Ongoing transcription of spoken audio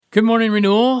Good morning,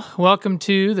 Renewal. Welcome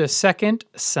to the second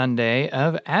Sunday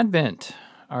of Advent.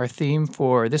 Our theme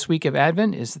for this week of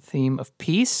Advent is the theme of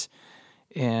peace,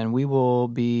 and we will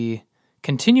be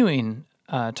continuing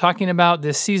talking about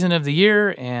this season of the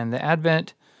year and the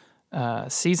Advent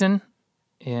season,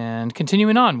 and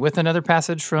continuing on with another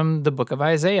passage from the book of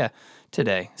Isaiah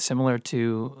today, similar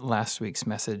to last week's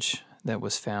message that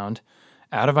was found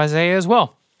out of Isaiah as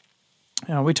well.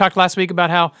 We talked last week about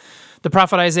how the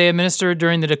prophet Isaiah ministered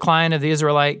during the decline of the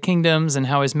Israelite kingdoms and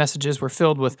how his messages were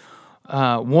filled with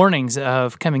warnings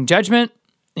of coming judgment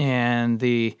and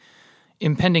the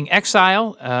impending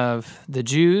exile of the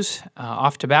Jews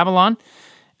off to Babylon.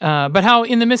 But how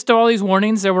in the midst of all these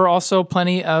warnings, there were also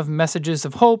plenty of messages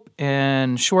of hope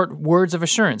and short words of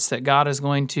assurance that God is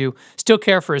going to still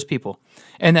care for his people,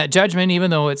 and that judgment,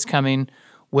 even though it's coming,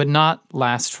 would not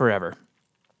last forever.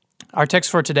 Our text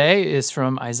for today is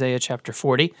from Isaiah chapter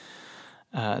 40.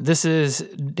 This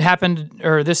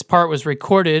part was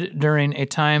recorded during a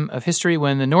time of history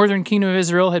when the northern kingdom of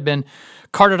Israel had been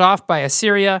carted off by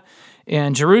Assyria,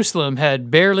 and Jerusalem had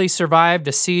barely survived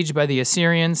a siege by the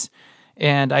Assyrians.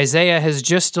 And Isaiah has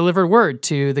just delivered word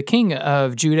to the king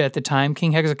of Judah at the time,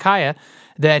 King Hezekiah,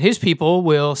 that his people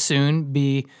will soon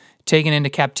be taken into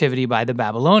captivity by the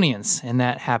Babylonians, and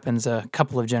that happens a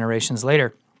couple of generations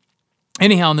later.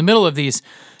 Anyhow, in the middle of these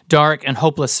dark and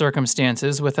hopeless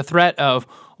circumstances, with the threat of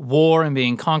war and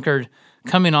being conquered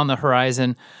coming on the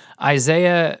horizon,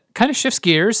 Isaiah kind of shifts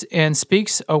gears and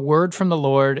speaks a word from the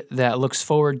Lord that looks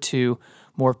forward to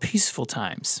more peaceful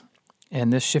times.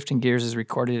 And this shifting gears is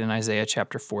recorded in Isaiah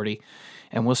chapter 40,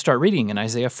 and we'll start reading in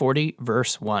Isaiah 40,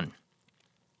 verse 1.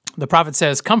 The prophet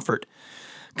says, "Comfort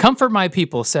my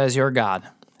people, says your God.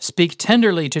 Speak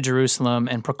tenderly to Jerusalem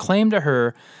and proclaim to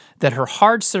her that her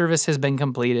hard service has been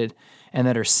completed and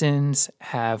that her sins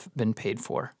have been paid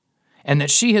for, and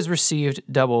that she has received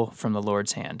double from the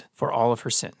Lord's hand for all of her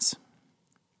sins."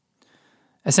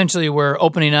 Essentially, we're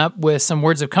opening up with some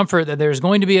words of comfort that there's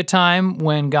going to be a time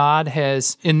when God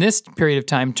has, in this period of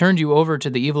time, turned you over to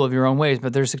the evil of your own ways,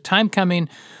 but there's a time coming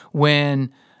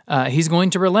when he's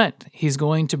going to relent. He's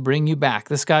going to bring you back.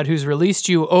 This God who's released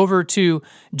you over to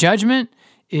judgment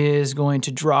is going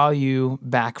to draw you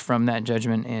back from that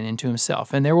judgment and into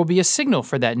himself. And there will be a signal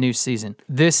for that new season.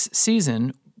 This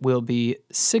season will be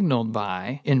signaled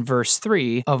by, in verse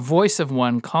 3, a voice of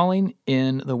one calling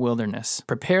in the wilderness,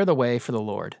 "Prepare the way for the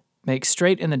Lord. Make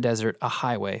straight in the desert a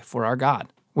highway for our God."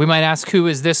 We might ask, who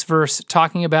is this verse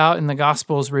talking about? And the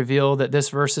Gospels reveal that this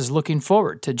verse is looking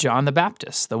forward to John the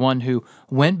Baptist, the one who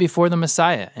went before the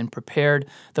Messiah and prepared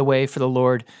the way for the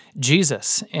Lord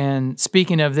Jesus. And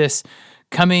speaking of this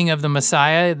coming of the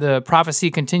Messiah, the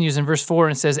prophecy continues in verse 4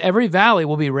 and says, "Every valley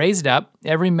will be raised up,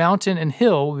 every mountain and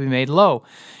hill will be made low,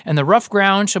 and the rough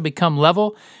ground shall become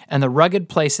level, and the rugged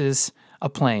places a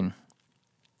plain."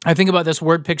 I think about this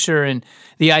word picture and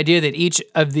the idea that each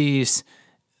of these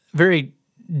very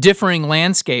differing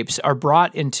landscapes are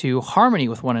brought into harmony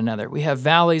with one another. We have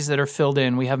valleys that are filled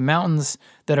in. We have mountains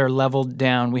that are leveled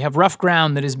down. We have rough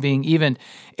ground that is being evened.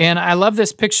 And I love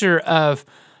this picture of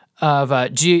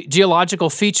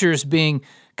geological features being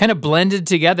kind of blended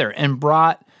together and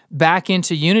brought back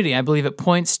into unity. I believe it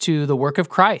points to the work of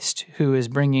Christ, who is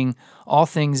bringing all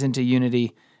things into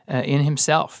unity in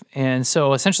himself. And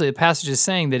so essentially the passage is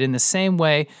saying that in the same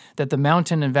way that the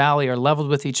mountain and valley are leveled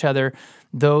with each other,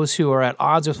 those who are at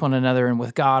odds with one another and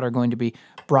with God are going to be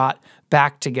brought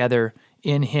back together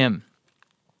in him.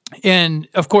 And,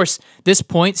 of course, this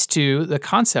points to the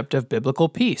concept of biblical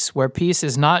peace, where peace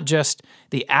is not just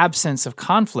the absence of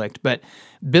conflict, but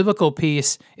biblical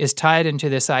peace is tied into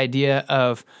this idea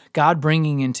of God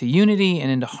bringing into unity and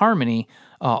into harmony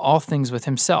all things with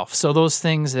himself. So those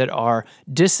things that are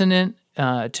dissonant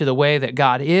to the way that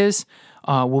God is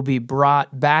will be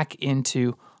brought back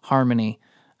into harmony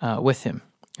with him.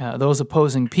 Those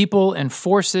opposing people and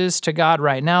forces to God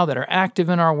right now that are active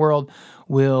in our world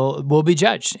will be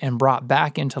judged and brought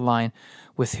back into line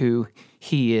with who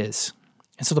he is.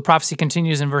 And so the prophecy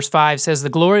continues in verse 5, says, "The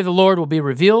glory of the Lord will be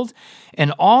revealed,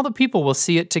 and all the people will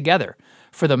see it together,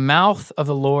 for the mouth of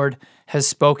the Lord has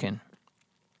spoken."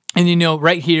 And you know,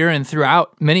 right here and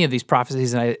throughout many of these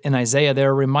prophecies in Isaiah, there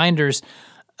are reminders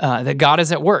that God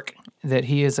is at work, that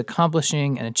he is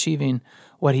accomplishing and achieving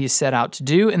what he set out to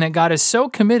do, and that God is so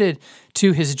committed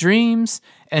to his dreams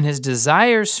and his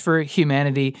desires for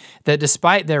humanity that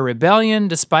despite their rebellion,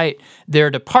 despite their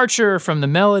departure from the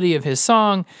melody of his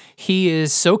song, he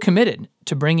is so committed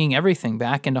to bringing everything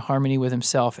back into harmony with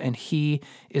himself, and he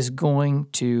is going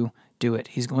to do it.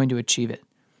 He's going to achieve it.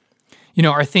 You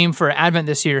know, our theme for Advent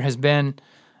this year has been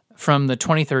from the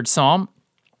 23rd Psalm,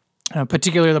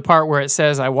 particularly the part where it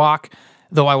says,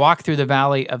 though I walk through the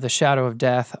valley of the shadow of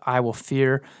death, I will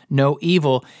fear no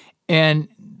evil. And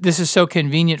this is so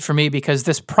convenient for me because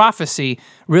this prophecy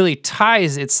really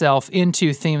ties itself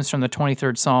into themes from the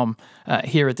 23rd Psalm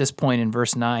here at this point in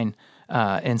verse 9.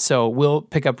 And so we'll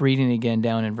pick up reading again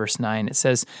down in verse 9. It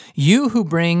says, "You who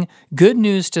bring good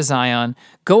news to Zion,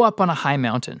 go up on a high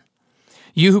mountain.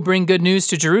 You who bring good news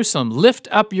to Jerusalem, lift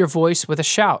up your voice with a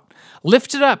shout.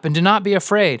 Lift it up and do not be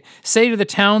afraid. Say to the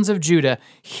towns of Judah,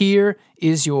 here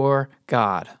is your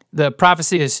God." The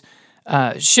prophecy is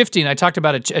shifting. I talked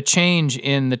about a change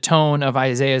in the tone of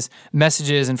Isaiah's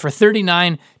messages, and for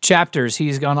 39 chapters,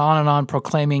 he's gone on and on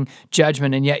proclaiming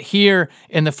judgment, and yet here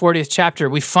in the 40th chapter,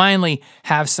 we finally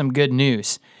have some good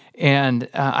news. And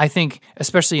I think,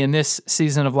 especially in this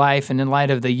season of life and in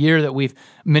light of the year that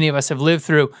many of us have lived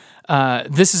through,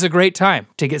 this is a great time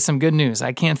to get some good news.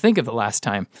 I can't think of the last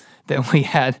time that we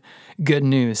had good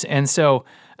news. And so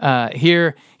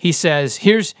here he says,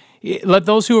 let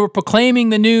those who are proclaiming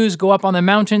the news go up on the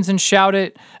mountains and shout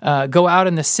it, go out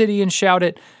in the city and shout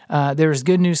it. There is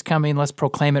good news coming, let's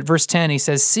proclaim it. Verse 10, he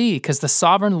says, "See, because the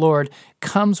sovereign Lord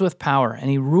comes with power, and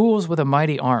he rules with a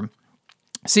mighty arm.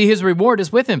 See, his reward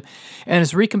is with him, and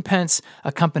his recompense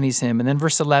accompanies him." And then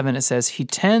verse 11, it says, "He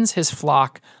tends his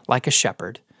flock like a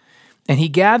shepherd, and he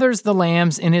gathers the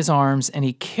lambs in his arms, and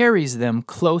he carries them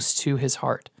close to his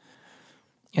heart.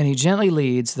 And he gently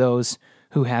leads those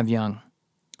who have young."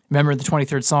 Remember, the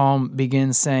 23rd Psalm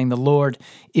begins saying, "The Lord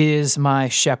is my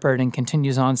shepherd," and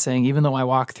continues on saying, "Even though I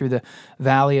walk through the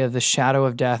valley of the shadow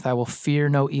of death, I will fear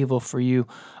no evil, for you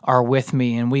are with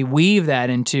me." And we weave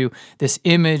that into this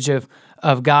image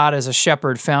of God as a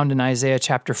shepherd found in Isaiah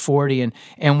chapter 40.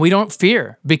 And we don't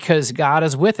fear because God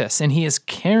is with us, and he is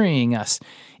carrying us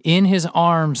in his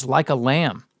arms like a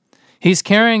lamb. He's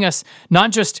carrying us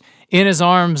not just in his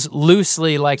arms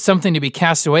loosely like something to be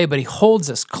cast away, but he holds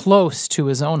us close to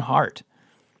his own heart.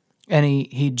 And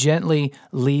he gently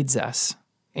leads us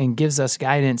and gives us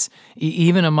guidance,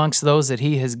 even amongst those that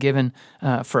he has given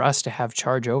for us to have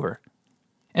charge over.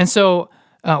 And so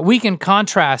we can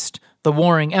contrast the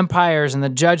warring empires and the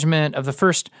judgment of the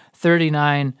first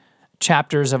 39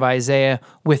 chapters of Isaiah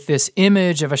with this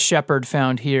image of a shepherd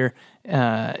found here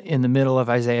in the middle of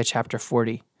Isaiah chapter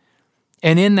 40.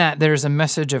 And in that, there's a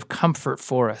message of comfort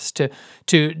for us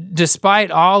to despite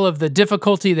all of the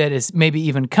difficulty that is maybe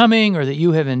even coming or that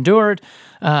you have endured,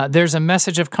 there's a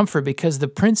message of comfort because the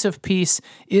Prince of Peace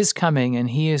is coming, and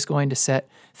he is going to set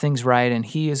things right, and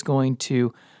he is going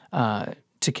to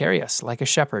carry us like a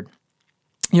shepherd.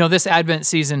 You know, this Advent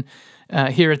season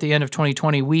here at the end of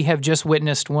 2020, we have just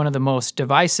witnessed one of the most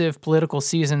divisive political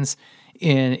seasons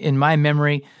in my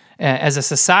memory. As a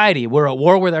society, we're at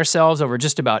war with ourselves over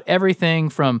just about everything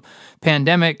from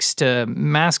pandemics to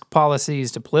mask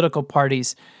policies to political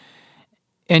parties.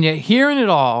 And yet here in it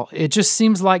all, it just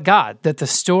seems like God, that the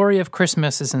story of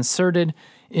Christmas is inserted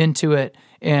into it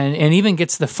and even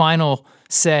gets the final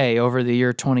say over the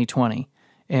year 2020.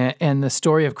 And the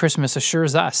story of Christmas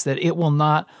assures us that it will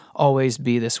not always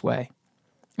be this way.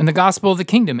 And the gospel of the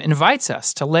kingdom invites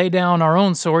us to lay down our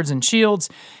own swords and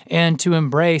shields and to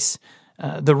embrace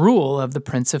the rule of the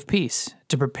Prince of Peace,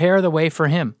 to prepare the way for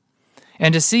him,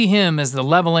 and to see him as the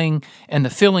leveling and the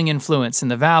filling influence in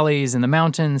the valleys and the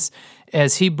mountains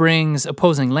as he brings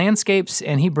opposing landscapes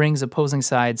and he brings opposing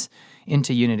sides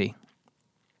into unity.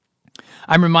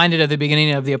 I'm reminded of the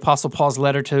beginning of the Apostle Paul's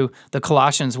letter to the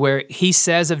Colossians, where he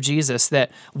says of Jesus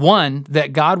that, one,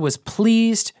 that God was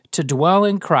pleased to dwell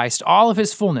in Christ, all of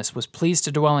his fullness was pleased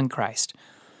to dwell in Christ.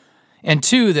 And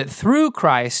two, that through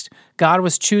Christ, God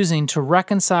was choosing to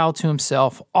reconcile to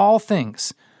himself all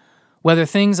things, whether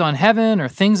things on heaven or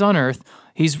things on earth.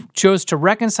 He chose to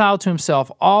reconcile to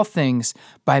himself all things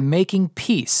by making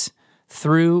peace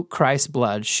through Christ's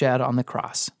blood shed on the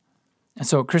cross. And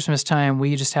so at Christmas time,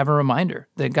 we just have a reminder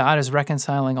that God is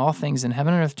reconciling all things in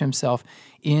heaven and earth to himself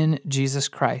in Jesus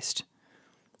Christ.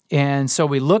 And so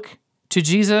we look to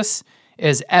Jesus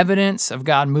as evidence of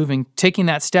God taking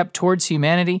that step towards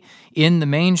humanity in the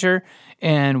manger.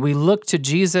 And we look to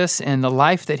Jesus and the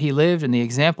life that he lived and the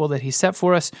example that he set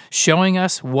for us, showing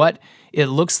us what it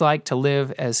looks like to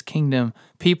live as kingdom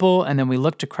people. And then we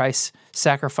look to Christ's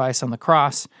sacrifice on the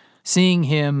cross, seeing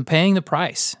him paying the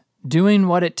price, doing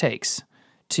what it takes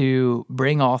to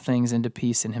bring all things into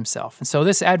peace in himself. And so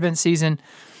this Advent season,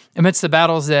 amidst the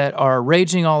battles that are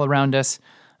raging all around us,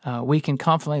 we can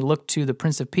confidently look to the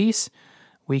Prince of Peace.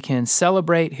 We can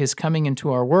celebrate his coming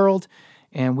into our world,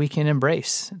 and we can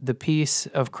embrace the peace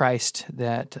of Christ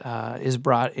that is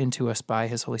brought into us by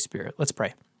his Holy Spirit. Let's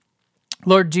pray.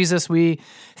 Lord Jesus, we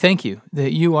thank you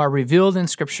that you are revealed in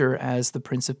Scripture as the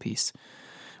Prince of Peace.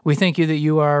 We thank you that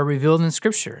you are revealed in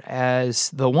Scripture as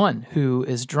the one who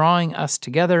is drawing us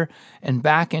together and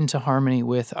back into harmony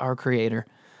with our Creator.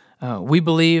 We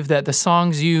believe that the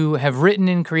songs you have written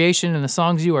in creation and the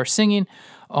songs you are singing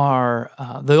are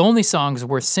the only songs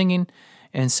worth singing.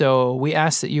 And so we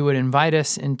ask that you would invite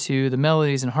us into the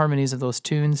melodies and harmonies of those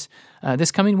tunes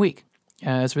this coming week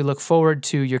as we look forward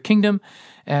to your kingdom,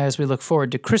 as we look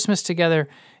forward to Christmas together,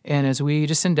 and as we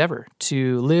just endeavor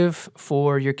to live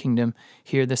for your kingdom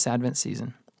here this Advent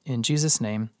season. In Jesus'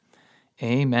 name,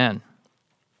 amen.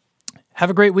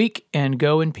 Have a great week and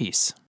go in peace.